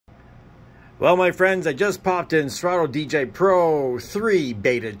Well, my friends, I just popped in Serato DJ Pro 3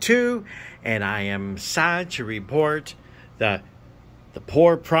 Beta 2, and I am sad to report that the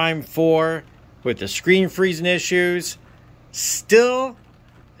poor Prime 4 with the screen freezing issues still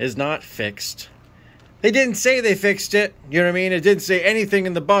is not fixed. They didn't say they fixed it, you know what I mean? It didn't say anything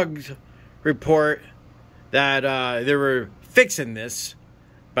in the bug report that they were fixing this,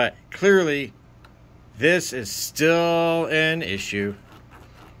 but clearly this is still an issue.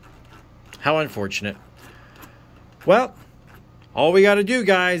 How unfortunate. Well, all we got to do,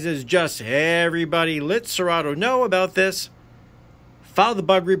 guys, is just everybody let Serato know about this. File the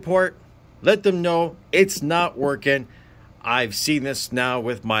bug report. Let them know it's not working. I've seen this now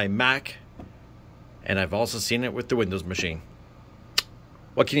with my Mac, and I've also seen it with the Windows machine.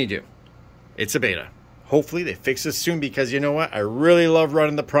 What can you do? It's a beta. Hopefully they fix this soon, because you know what? I really love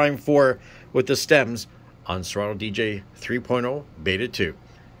running the Prime 4 with the stems on Serato DJ 3.0 Beta 2.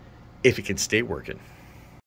 If it can stay working.